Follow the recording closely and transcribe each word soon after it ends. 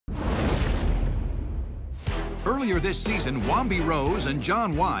Earlier this season, Wambi Rose and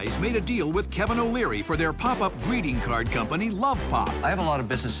John Wise made a deal with Kevin O'Leary for their pop-up greeting card company, Lovepop. I have a lot of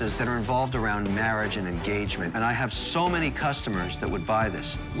businesses that are involved around marriage and engagement, and I have so many customers that would buy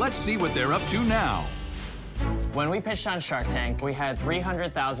this. Let's see what they're up to now. When we pitched on Shark Tank, we had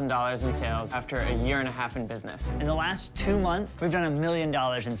 $300,000 in sales after a year and a half in business. In the last 2 months, we've done $1 million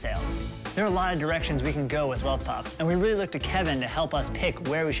in sales. There are a lot of directions we can go with Lovepop, and we really look to Kevin to help us pick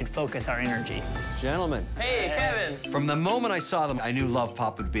where we should focus our energy. Gentlemen. Hey, Kevin. From the moment I saw them, I knew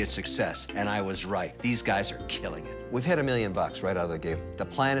Lovepop would be a success, and I was right. These guys are killing it. We've hit $1 million right out of the gate. The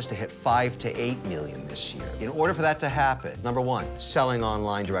plan is to hit 5 to 8 million this year. In order for that to happen, number 1, selling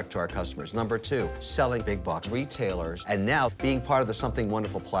online direct to our customers. Number 2, selling big box retailers, and now being part of the Something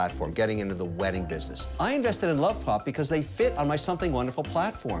Wonderful platform, getting into the wedding business. I invested in Lovepop because they fit on my Something Wonderful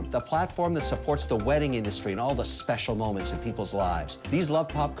platform, the platform that supports the wedding industry and all the special moments in people's lives. These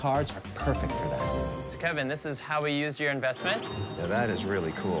Lovepop cards are perfect for that. So, Kevin, this is how we used your investment? Yeah, that is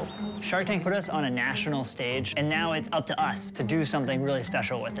really cool. Shark Tank put us on a national stage, and now it's up to us to do something really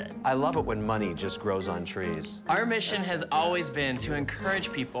special with it. I love it when money just grows on trees. Our mission has always been to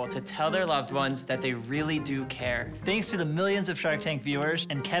encourage people to tell their loved ones that they really do care. Thanks to the millions of Shark Tank viewers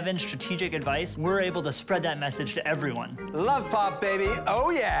and Kevin's strategic advice, we're able to spread that message to everyone. Lovepop, baby. Oh,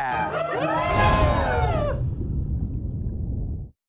 yeah.